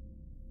breeze.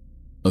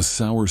 A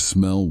sour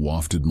smell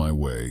wafted my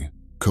way,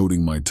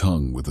 coating my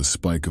tongue with a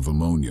spike of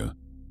ammonia.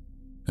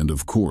 And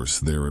of course,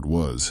 there it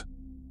was.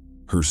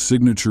 Her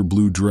signature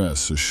blue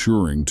dress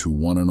assuring to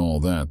one and all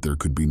that there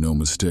could be no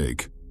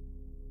mistake.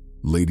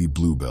 Lady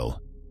Bluebell.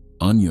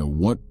 Anya,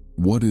 what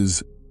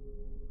is...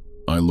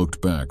 I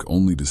looked back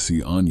only to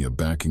see Anya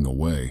backing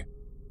away.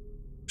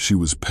 She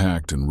was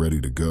packed and ready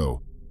to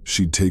go.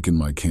 She'd taken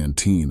my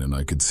canteen and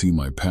I could see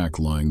my pack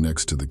lying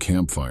next to the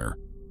campfire,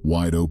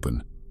 wide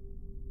open.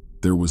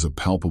 There was a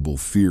palpable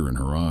fear in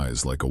her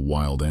eyes like a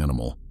wild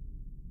animal.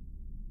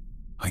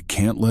 I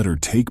can't let her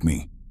take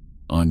me,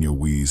 Anya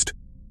wheezed.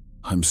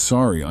 I'm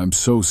sorry, I'm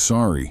so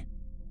sorry.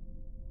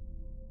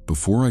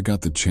 Before I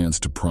got the chance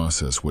to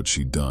process what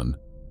she'd done,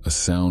 a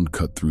sound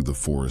cut through the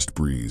forest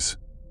breeze.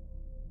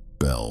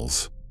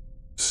 Bells.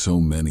 So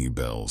many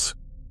bells.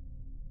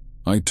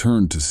 I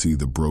turned to see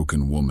the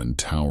broken woman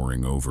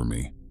towering over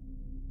me.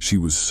 She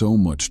was so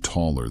much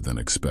taller than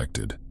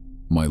expected.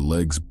 My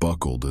legs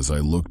buckled as I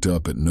looked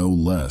up at no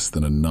less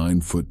than a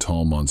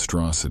 9-foot-tall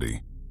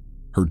monstrosity.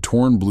 Her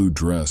torn blue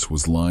dress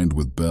was lined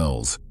with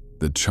bells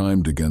that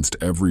chimed against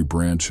every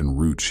branch and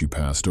root she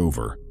passed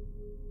over.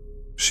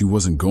 She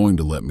wasn't going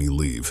to let me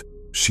leave.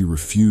 She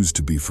refused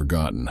to be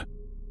forgotten.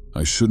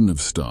 I shouldn't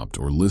have stopped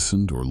or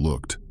listened or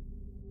looked.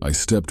 I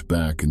stepped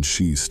back and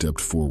she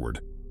stepped forward.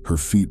 Her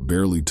feet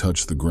barely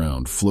touched the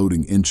ground,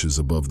 floating inches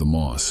above the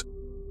moss.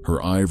 Her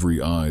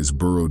ivory eyes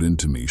burrowed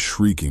into me,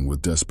 shrieking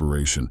with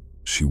desperation.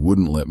 She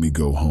wouldn't let me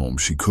go home.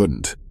 She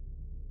couldn't.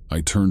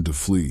 I turned to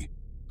flee.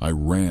 I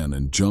ran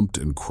and jumped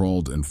and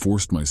crawled and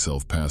forced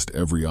myself past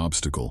every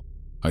obstacle.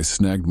 I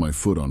snagged my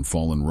foot on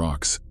fallen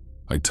rocks.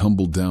 I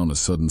tumbled down a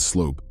sudden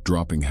slope,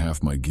 dropping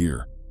half my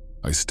gear.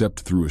 I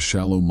stepped through a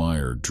shallow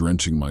mire,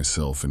 drenching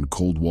myself in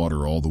cold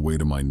water all the way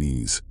to my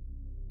knees.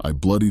 I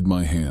bloodied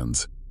my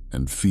hands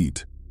and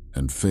feet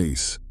and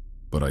face,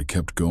 but I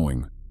kept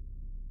going.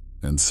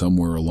 And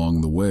somewhere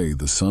along the way,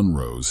 the sun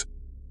rose.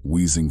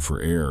 Wheezing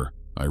for air,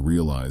 I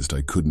realized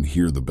I couldn't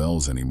hear the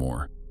bells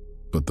anymore.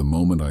 But the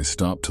moment I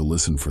stopped to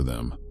listen for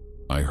them,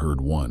 I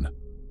heard one.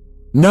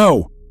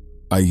 "No!"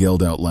 I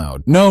yelled out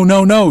loud. "No,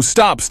 no, no!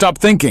 Stop! Stop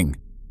thinking!"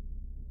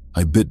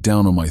 I bit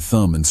down on my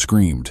thumb and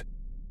screamed.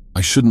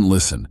 I shouldn't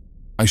listen.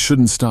 I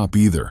shouldn't stop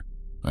either.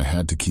 I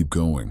had to keep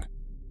going.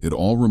 It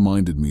all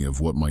reminded me of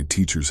what my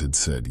teachers had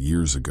said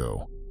years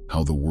ago,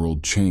 how the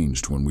world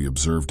changed when we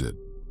observed it.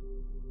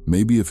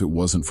 Maybe if it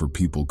wasn't for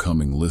people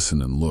coming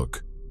listen and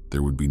look,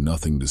 there would be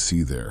nothing to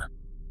see there.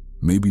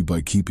 Maybe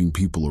by keeping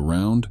people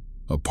around,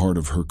 a part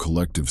of her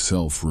collective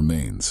self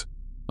remains.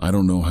 I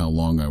don't know how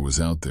long I was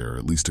out there,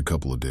 at least a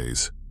couple of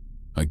days.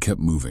 I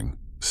kept moving,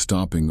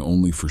 stopping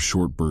only for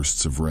short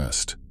bursts of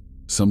rest.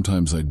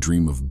 Sometimes I'd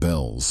dream of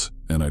bells,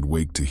 and I'd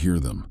wake to hear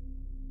them.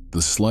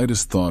 The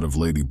slightest thought of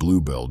Lady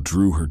Bluebell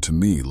drew her to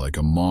me like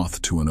a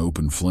moth to an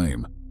open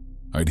flame.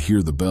 I'd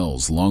hear the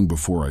bells long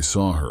before I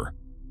saw her,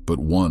 but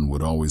one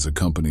would always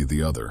accompany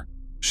the other.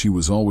 She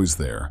was always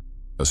there,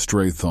 a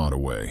stray thought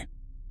away.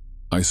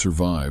 I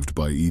survived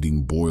by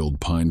eating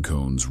boiled pine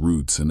cones,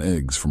 roots, and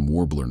eggs from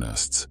warbler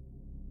nests.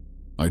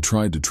 I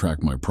tried to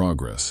track my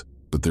progress,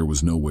 but there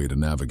was no way to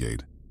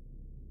navigate.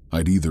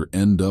 I'd either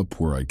end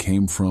up where I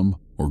came from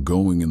or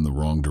going in the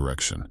wrong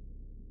direction.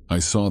 I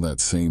saw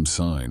that same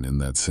sign in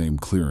that same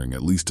clearing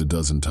at least a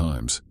dozen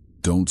times.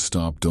 Don't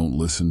stop, don't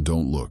listen,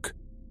 don't look.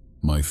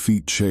 My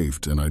feet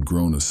chafed and I'd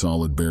grown a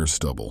solid bare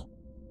stubble.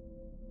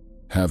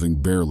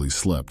 Having barely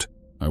slept,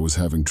 I was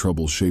having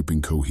trouble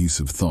shaping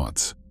cohesive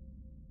thoughts.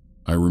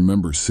 I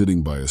remember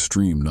sitting by a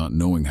stream not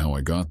knowing how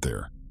I got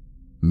there.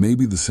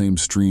 Maybe the same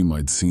stream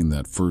I'd seen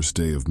that first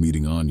day of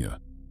meeting Anya.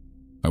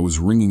 I was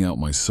wringing out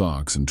my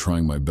socks and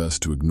trying my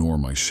best to ignore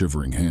my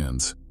shivering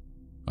hands.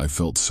 I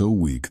felt so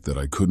weak that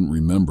I couldn't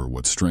remember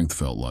what strength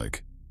felt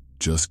like.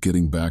 Just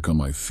getting back on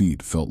my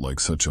feet felt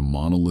like such a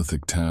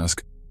monolithic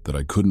task that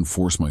I couldn't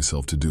force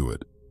myself to do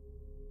it.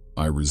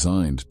 I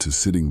resigned to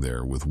sitting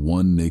there with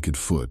one naked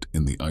foot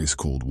in the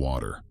ice-cold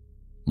water.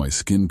 My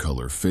skin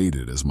color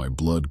faded as my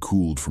blood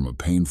cooled from a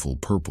painful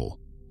purple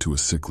to a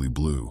sickly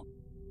blue.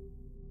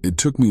 It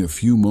took me a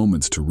few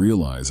moments to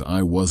realize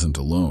I wasn't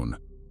alone.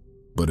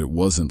 But it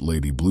wasn't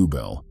Lady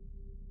Bluebell.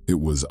 It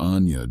was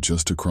Anya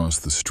just across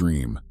the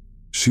stream.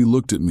 She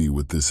looked at me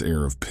with this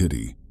air of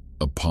pity,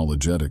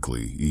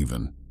 apologetically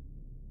even.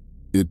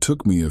 It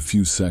took me a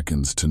few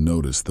seconds to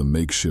notice the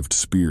makeshift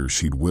spear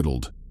she'd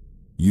whittled,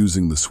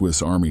 using the Swiss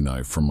Army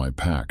knife from my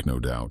pack, no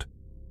doubt.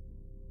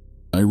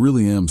 "I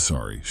really am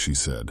sorry," she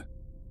said.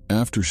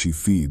 "After she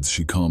feeds,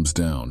 she calms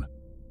down.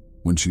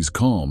 When she's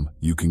calm,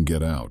 you can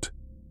get out.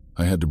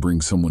 I had to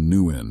bring someone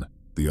new in.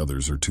 The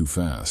others are too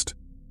fast,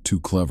 too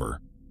clever."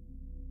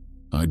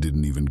 I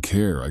didn't even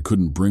care. I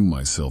couldn't bring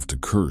myself to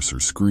curse or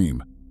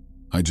scream.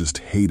 I just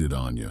hated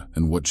Anya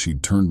and what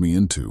she'd turned me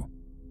into.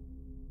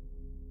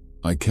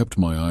 I kept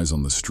my eyes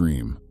on the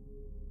stream,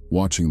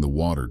 watching the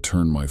water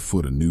turn my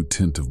foot a new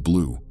tint of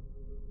blue.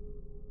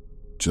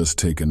 "Just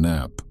take a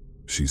nap,"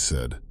 she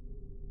said.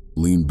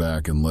 "Lean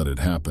back and let it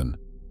happen.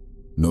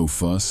 No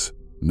fuss,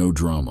 no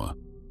drama."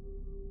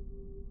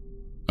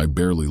 I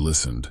barely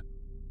listened.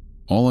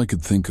 All I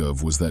could think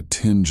of was that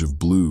tinge of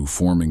blue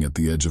forming at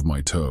the edge of my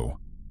toe.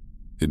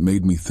 It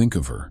made me think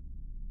of her.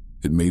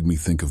 It made me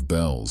think of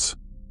bells.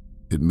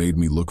 It made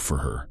me look for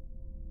her.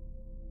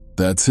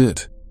 "That's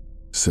it,"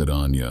 said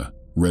Anya,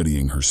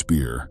 readying her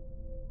spear.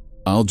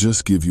 "I'll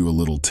just give you a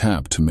little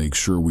tap to make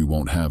sure we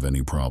won't have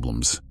any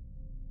problems."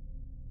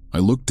 I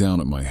looked down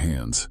at my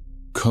hands,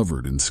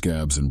 covered in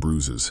scabs and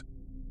bruises,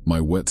 my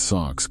wet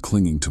socks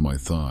clinging to my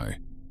thigh.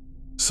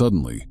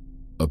 Suddenly,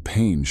 a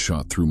pain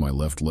shot through my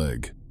left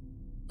leg.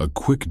 A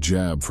quick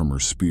jab from her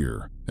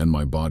spear, and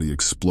my body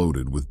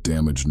exploded with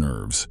damaged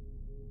nerves.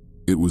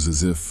 It was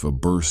as if a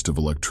burst of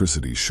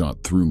electricity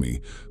shot through me,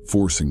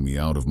 forcing me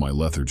out of my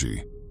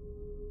lethargy.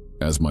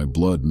 As my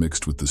blood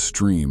mixed with the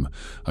stream,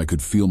 I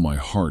could feel my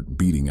heart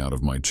beating out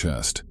of my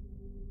chest.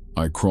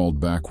 I crawled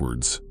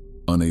backwards,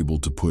 unable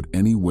to put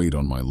any weight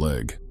on my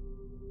leg.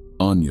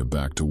 Anya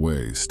backed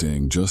away,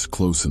 staying just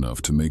close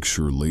enough to make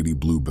sure Lady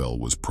Bluebell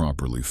was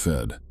properly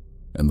fed,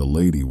 and the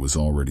lady was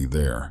already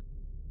there.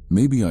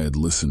 Maybe I had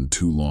listened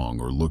too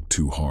long or looked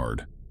too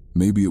hard.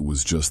 Maybe it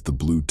was just the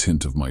blue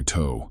tint of my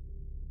toe.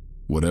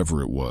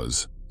 Whatever it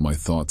was, my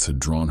thoughts had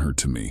drawn her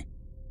to me,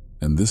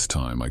 and this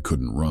time I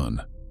couldn't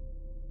run.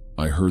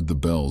 I heard the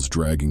bells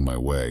dragging my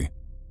way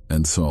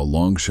and saw a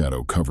long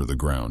shadow cover the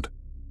ground.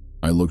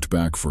 I looked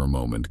back for a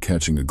moment,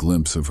 catching a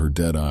glimpse of her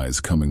dead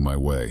eyes coming my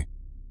way.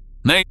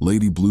 Nay.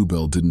 Lady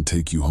Bluebell didn't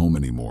take you home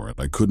anymore.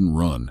 I couldn't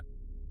run,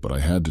 but I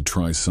had to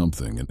try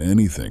something and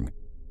anything.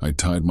 I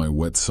tied my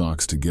wet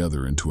socks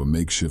together into a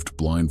makeshift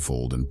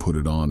blindfold and put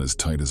it on as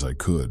tight as I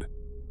could.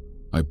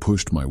 I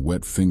pushed my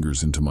wet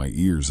fingers into my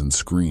ears and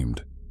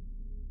screamed.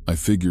 I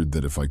figured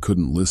that if I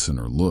couldn't listen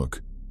or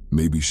look,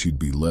 maybe she'd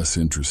be less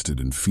interested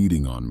in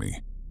feeding on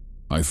me.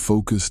 I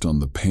focused on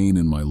the pain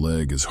in my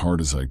leg as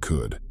hard as I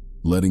could,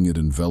 letting it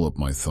envelop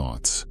my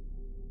thoughts.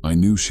 I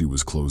knew she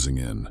was closing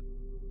in.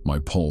 My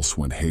pulse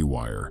went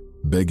haywire,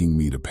 begging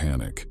me to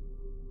panic,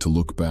 to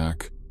look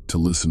back, to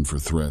listen for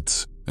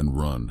threats and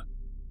run,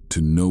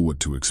 to know what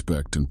to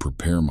expect and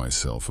prepare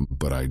myself,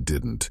 but I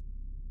didn't.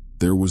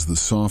 There was the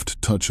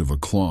soft touch of a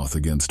cloth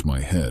against my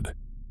head.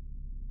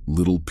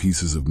 Little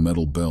pieces of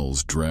metal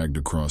bells dragged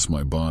across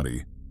my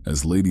body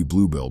as Lady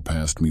Bluebell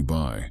passed me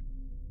by.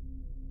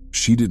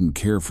 She didn't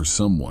care for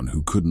someone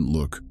who couldn't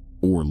look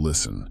or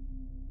listen.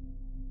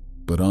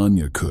 But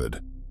Anya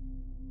could.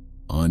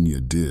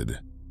 Anya did.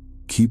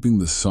 Keeping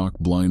the sock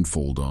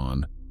blindfold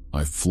on,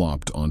 I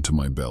flopped onto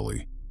my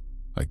belly.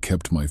 I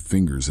kept my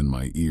fingers in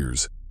my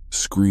ears,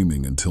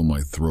 screaming until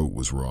my throat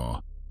was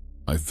raw.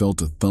 I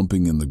felt a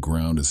thumping in the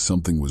ground as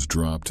something was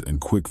dropped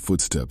and quick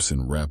footsteps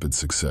in rapid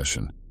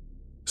succession.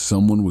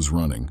 Someone was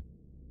running.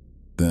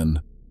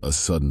 Then, a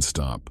sudden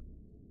stop.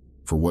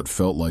 For what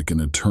felt like an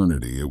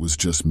eternity, it was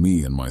just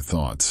me and my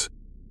thoughts.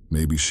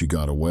 Maybe she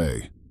got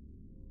away.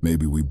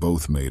 Maybe we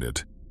both made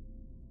it.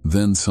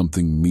 Then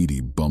something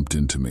meaty bumped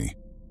into me.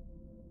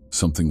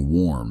 Something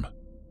warm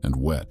and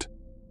wet.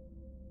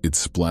 It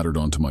splattered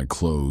onto my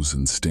clothes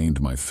and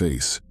stained my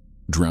face,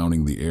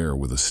 drowning the air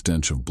with a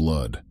stench of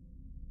blood.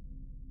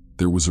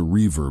 There was a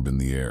reverb in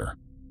the air,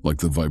 like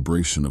the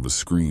vibration of a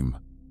scream.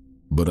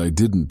 But I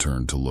didn't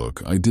turn to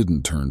look, I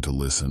didn't turn to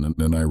listen,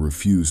 and I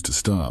refused to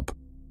stop.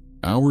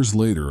 Hours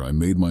later, I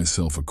made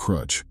myself a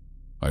crutch.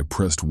 I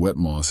pressed wet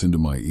moss into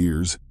my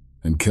ears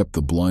and kept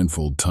the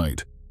blindfold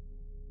tight.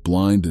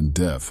 Blind and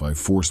deaf, I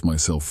forced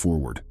myself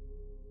forward.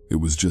 It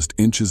was just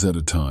inches at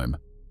a time,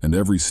 and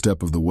every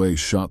step of the way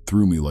shot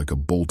through me like a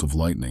bolt of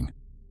lightning.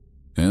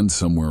 And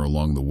somewhere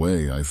along the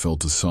way, I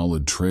felt a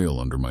solid trail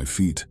under my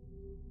feet.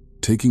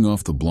 Taking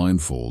off the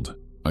blindfold,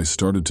 I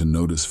started to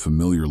notice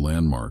familiar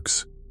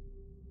landmarks.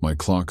 My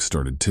clock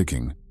started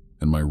ticking,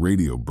 and my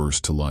radio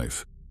burst to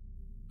life.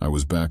 I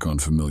was back on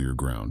familiar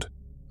ground.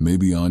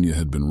 Maybe Anya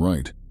had been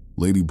right.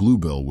 Lady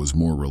Bluebell was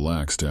more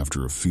relaxed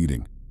after a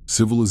feeding.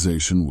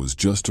 Civilization was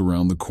just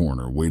around the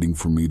corner, waiting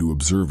for me to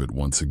observe it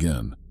once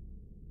again.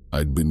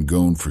 I'd been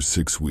gone for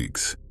 6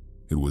 weeks.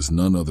 It was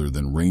none other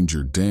than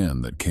Ranger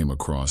Dan that came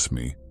across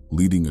me,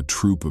 leading a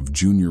troop of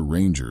junior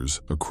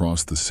rangers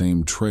across the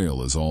same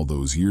trail as all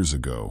those years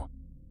ago.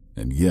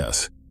 And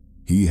yes,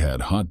 he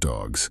had hot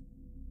dogs.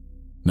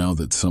 Now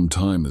that some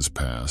time has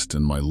passed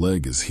and my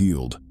leg is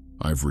healed,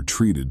 I've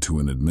retreated to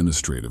an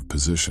administrative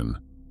position.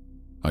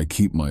 I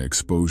keep my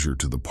exposure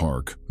to the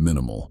park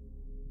minimal.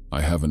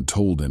 I haven't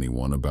told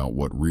anyone about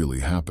what really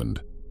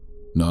happened.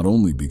 Not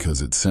only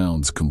because it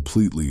sounds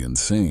completely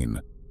insane,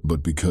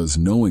 but because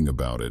knowing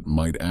about it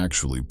might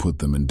actually put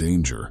them in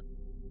danger.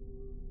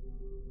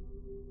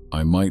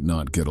 I might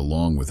not get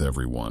along with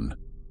everyone,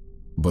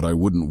 but I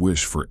wouldn't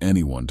wish for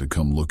anyone to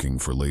come looking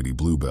for Lady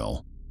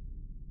Bluebell.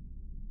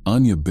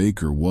 Anya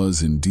Baker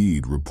was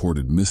indeed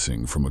reported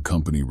missing from a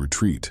company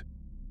retreat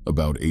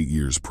about 8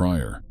 years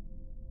prior.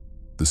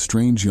 The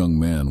strange young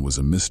man was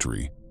a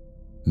mystery.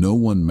 No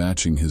one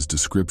matching his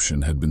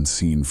description had been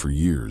seen for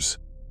years.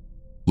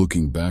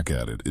 Looking back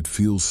at it, it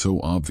feels so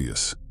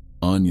obvious.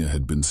 Anya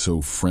had been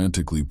so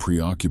frantically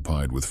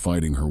preoccupied with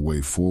fighting her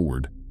way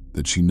forward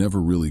that she never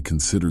really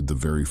considered the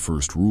very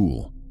first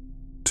rule: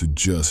 to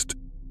just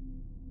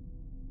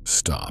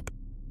stop.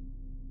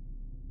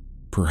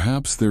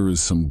 Perhaps there is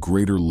some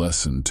greater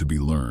lesson to be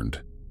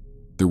learned.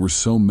 There were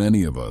so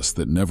many of us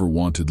that never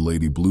wanted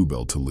Lady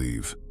Bluebell to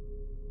leave.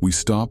 We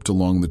stopped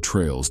along the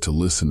trails to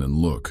listen and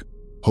look,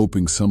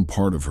 hoping some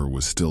part of her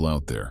was still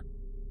out there.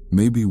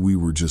 Maybe we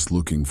were just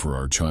looking for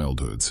our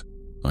childhoods.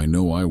 I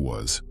know I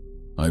was.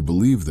 I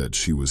believe that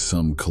she was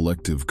some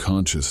collective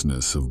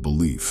consciousness of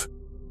belief,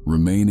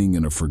 remaining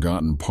in a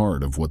forgotten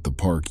part of what the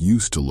park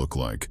used to look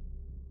like.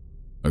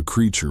 A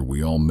creature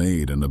we all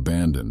made and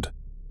abandoned,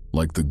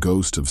 like the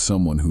ghost of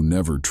someone who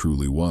never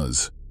truly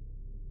was.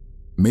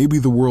 Maybe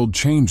the world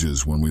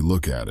changes when we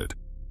look at it,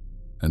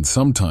 and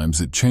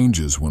sometimes it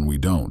changes when we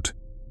don't.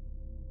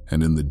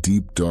 And in the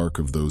deep dark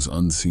of those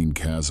unseen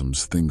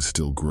chasms, things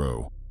still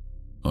grow,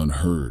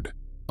 unheard,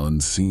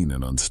 unseen,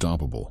 and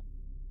unstoppable.